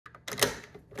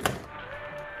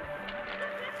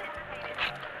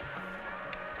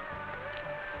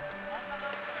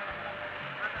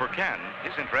Ken,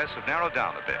 his interests have narrowed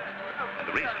down a bit, and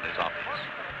the reason is obvious.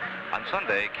 On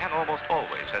Sunday, Ken almost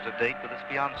always has a date with his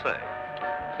fiancée.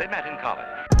 They met in college.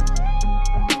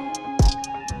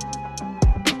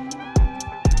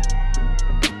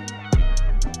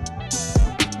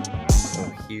 So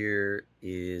here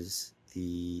is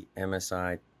the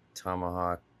MSI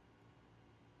Tomahawk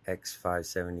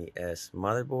X570S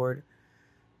motherboard.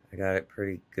 I got a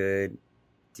pretty good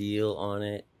deal on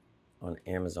it on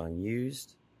Amazon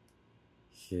used.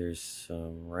 Here's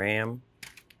some RAM,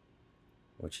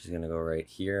 which is going to go right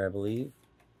here, I believe.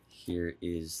 Here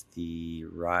is the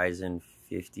Ryzen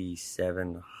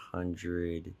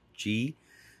 5700G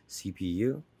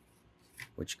CPU,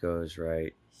 which goes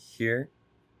right here.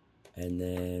 And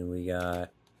then we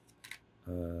got,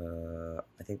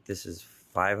 I think this is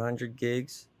 500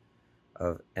 gigs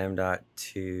of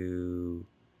M.2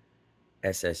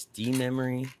 SSD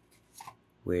memory,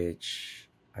 which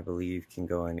I believe can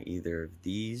go in either of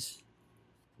these.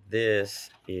 This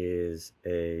is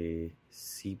a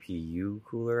CPU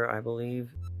cooler, I believe.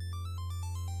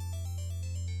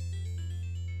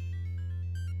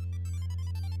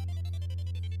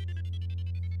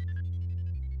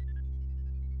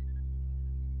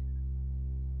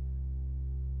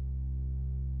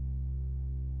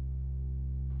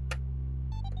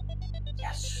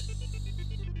 Yes.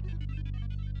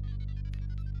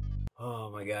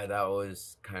 Oh my god, that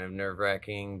was kind of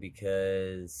nerve-wracking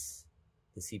because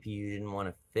the CPU didn't want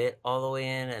to fit all the way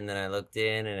in, and then I looked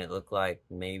in and it looked like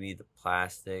maybe the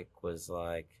plastic was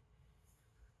like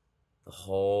the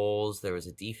holes, there was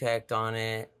a defect on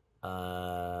it,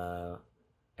 and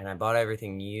I bought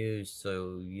everything used,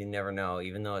 so you never know,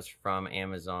 even though it's from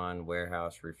Amazon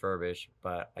warehouse refurbished,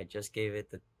 but I just gave it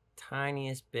the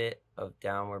tiniest bit of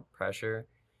downward pressure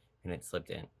and it slipped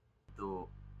in. The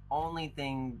only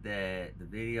thing that the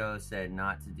video said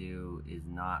not to do is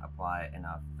not apply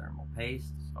enough thermal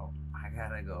paste, so I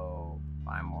gotta go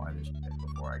buy more of this shit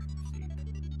before I can proceed.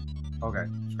 Okay,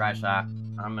 scratch that.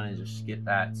 I'm gonna just skip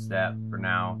that step for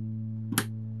now.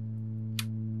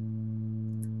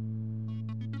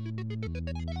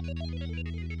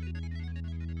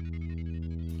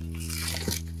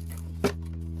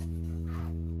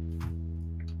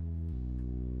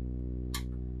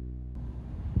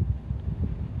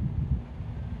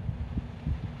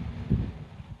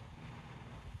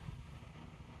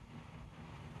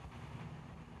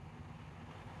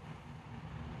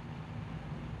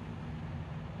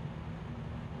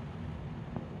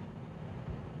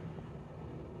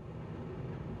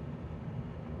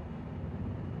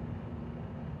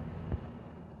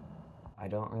 I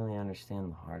don't really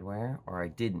understand the hardware, or I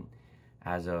didn't,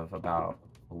 as of about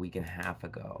a week and a half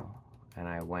ago. And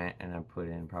I went and I put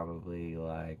in probably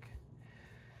like,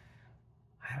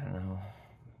 I don't know,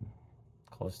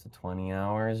 close to 20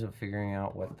 hours of figuring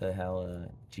out what the hell a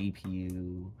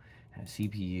GPU, and a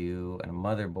CPU, and a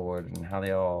motherboard, and how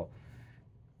they all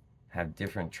have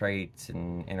different traits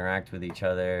and interact with each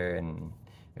other, and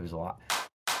it was a lot.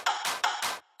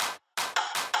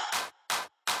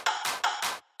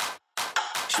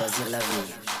 Choisir la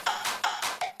vie.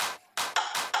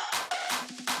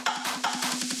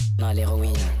 On a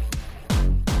l'héroïne.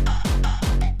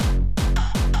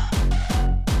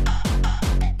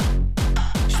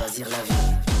 Choisir la vie.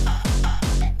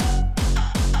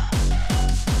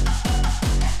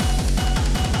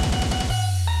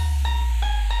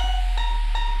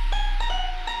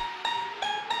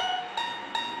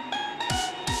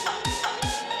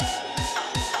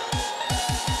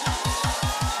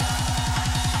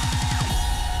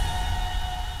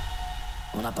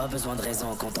 On n'a pas besoin de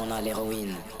raison quand on a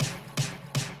l'héroïne.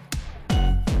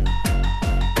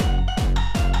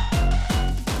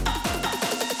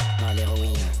 On a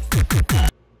l'héroïne.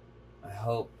 I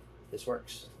hope this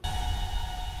works.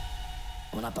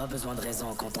 On n'a pas besoin de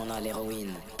raison quand on a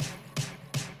l'héroïne.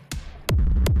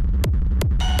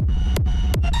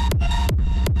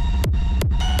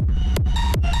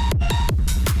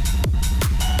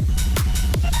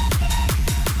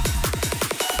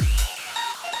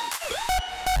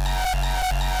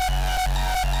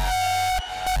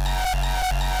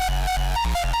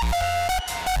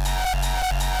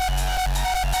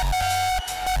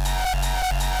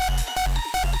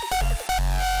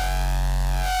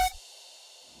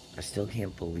 I still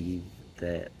can't believe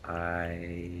that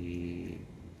I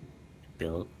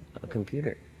built a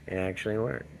computer. It actually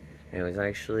worked. It was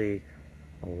actually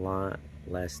a lot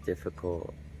less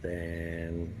difficult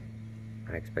than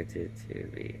I expected it to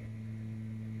be.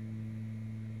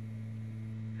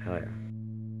 Hell yeah.